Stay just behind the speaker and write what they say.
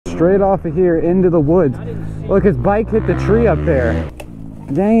straight off of here into the woods. Look, his bike hit the tree up there.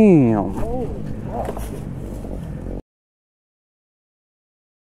 Damn.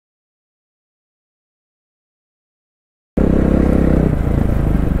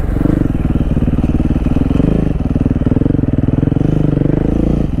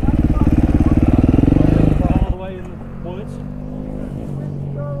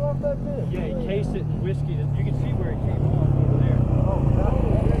 Yeah, he cased it in whiskey. You can see where it came off over there.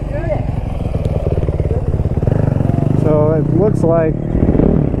 So it looks like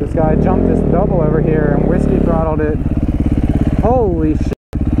this guy jumped this double over here and whiskey throttled it. Holy shit.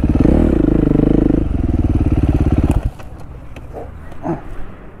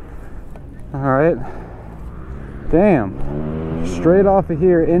 Alright. Damn. Straight off of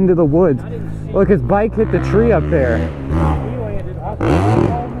here into the woods. Look, his bike hit the tree up there.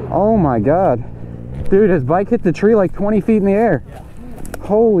 Oh my god. Dude, his bike hit the tree like 20 feet in the air.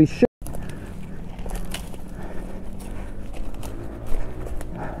 Holy shit.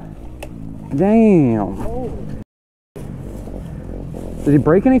 Damn. Did he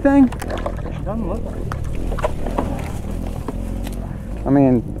break anything? Doesn't look like it. I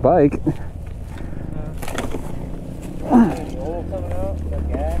mean, bike.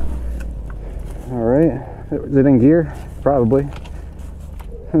 Alright. Is it in gear? Probably.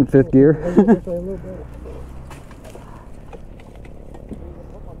 In fifth gear.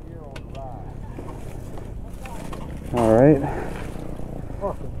 Alright.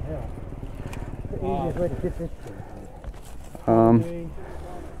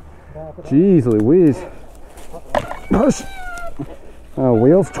 Jeez Louise. Push.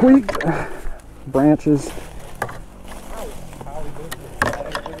 Wheels tweaked. Branches.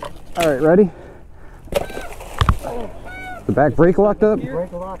 Alright, ready? The back brake locked up?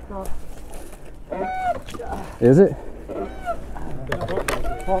 Brake locked up. Is it?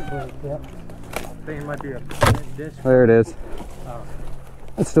 Front brake, yep. I think it might be a disc. There it is. Oh.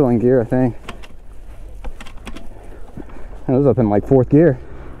 It's still in gear, I think. It was up in like fourth gear.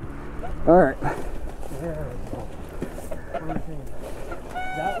 Alright. That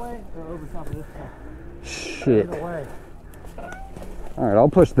way or over top of this one? Shit. Alright, I'll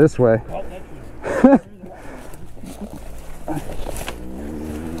push this way.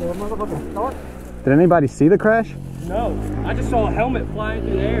 Oh, Did anybody see the crash? no, I just saw a helmet flying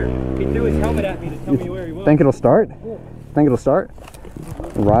through the air. He threw his helmet at me to tell me where he was. Think it'll start? Think it'll start?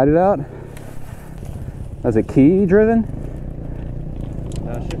 Ride it out? Is it key driven?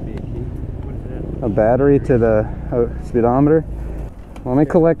 It should be a key. What is that? A battery to the speedometer? Let me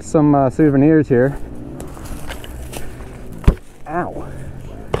collect some souvenirs here. Ow.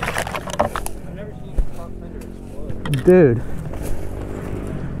 I've never seen a front fender explode.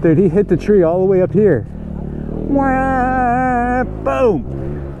 Dude, he hit the tree all the way up here. Wah, boom.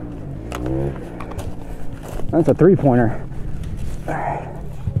 That's a three-pointer. Yeah,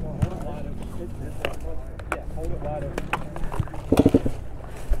 hold it wide open.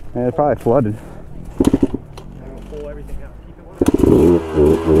 Yeah, it probably flooded. Pull everything out. Keep it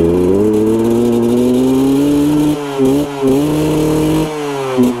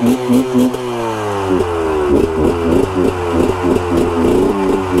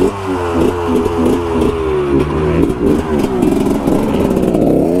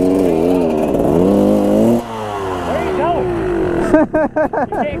Where are you going? You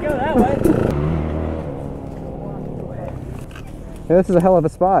can't go that way. Yeah, this is a hell of a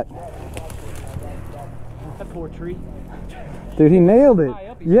spot. That poor tree. Dude, he nailed it.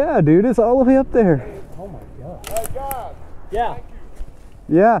 Yeah, dude, it's all the way up there. Oh my god. Hey, God. Yeah.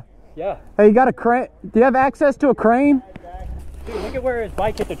 Yeah. Yeah. Hey, you got a crane? Do you have access to a crane? Dude, look at where his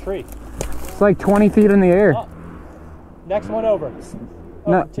bike hit the tree. It's like 20 feet in the air. Oh. Next one over.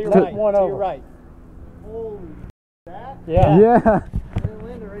 No, to your right. one to over. your right. Holy that? Yeah. Yeah. It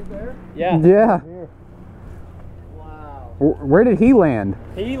landed right there? Yeah. Yeah. Wow. Where did he land?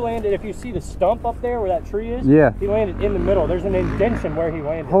 He landed, if you see the stump up there where that tree is, Yeah. he landed in the middle. There's an indentation where he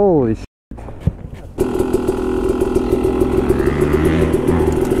landed. Holy shit.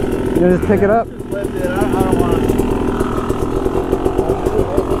 You just pick it up? Just lift it. I don't want to.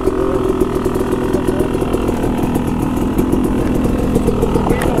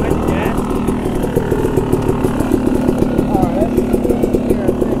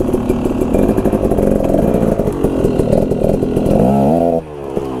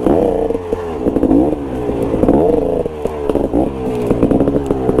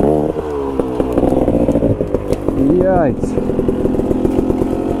 Yikes.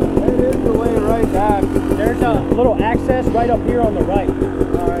 It is the way right back. There's a little access right up here on the right.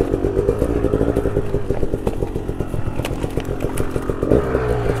 Alright.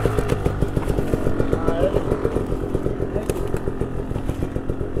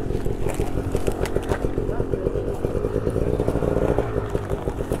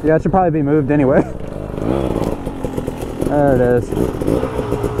 Yeah, it should probably be moved anyway. There it is.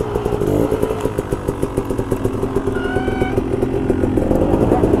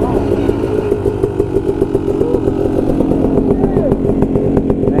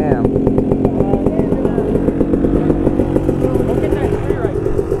 Damn. Look at that tree right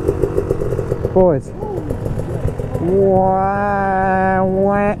there. Boys. Wah,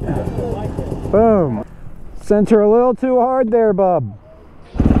 wah. Boom. Center a little too hard there, bub.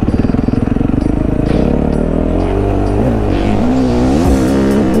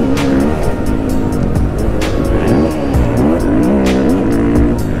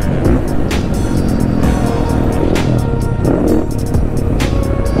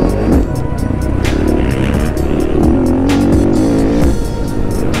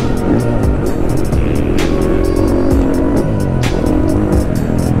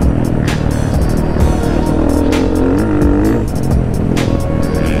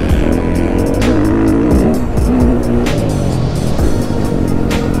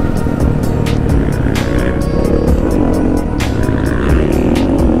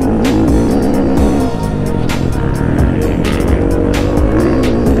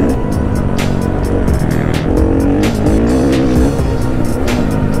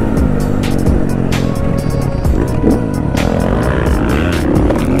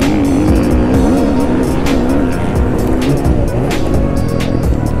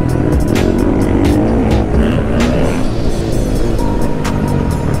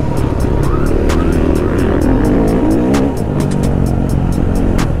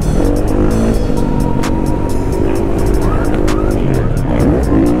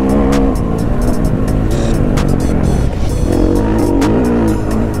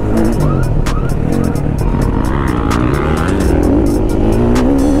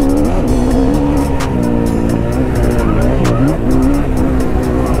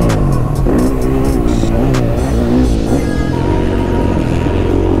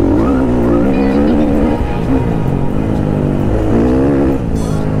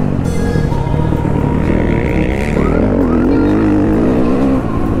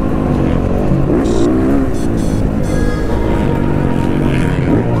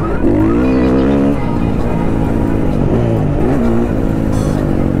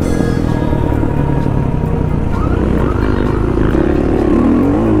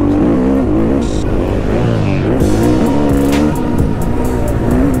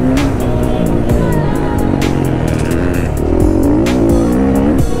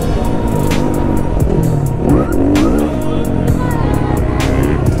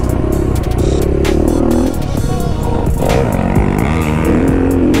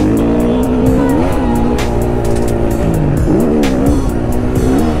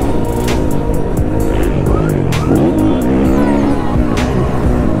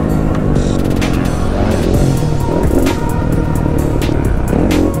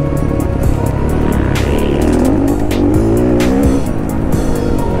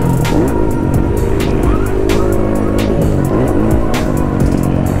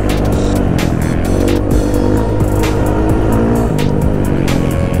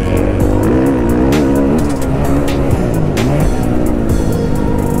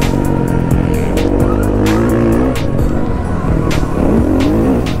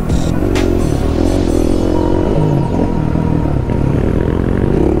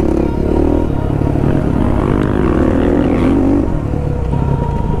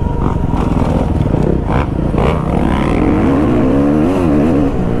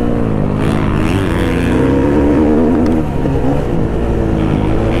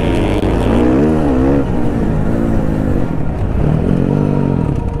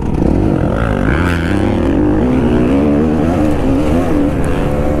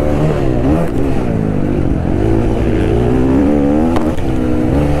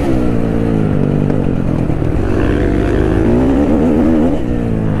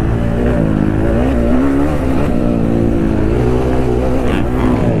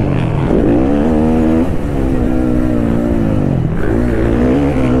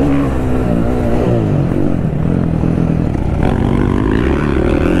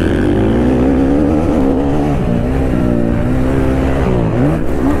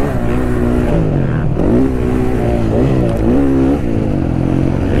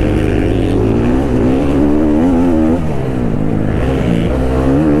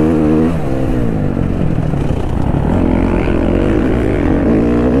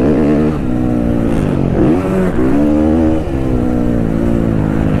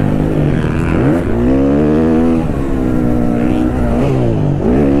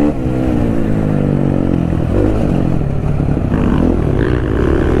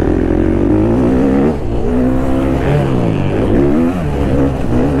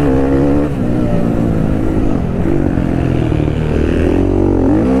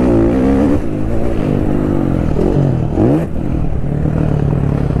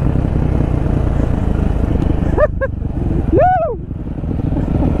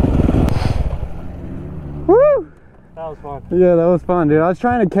 Yeah, that was fun, dude. I was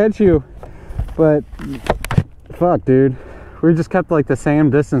trying to catch you, but fuck, dude. We just kept like the same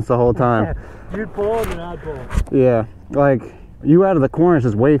distance the whole time. You'd pull and I'd pull. Yeah, like you out of the corners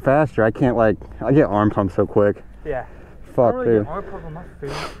is way faster. I can't like, I get arm pumped so quick. Yeah. Fuck, I dude. arm pump on my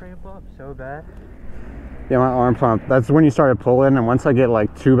fingers cramp up so bad. Yeah, my arm pump. That's when you started pulling, and once I get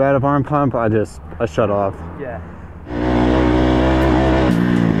like too bad of arm pump, I shut off. Yeah.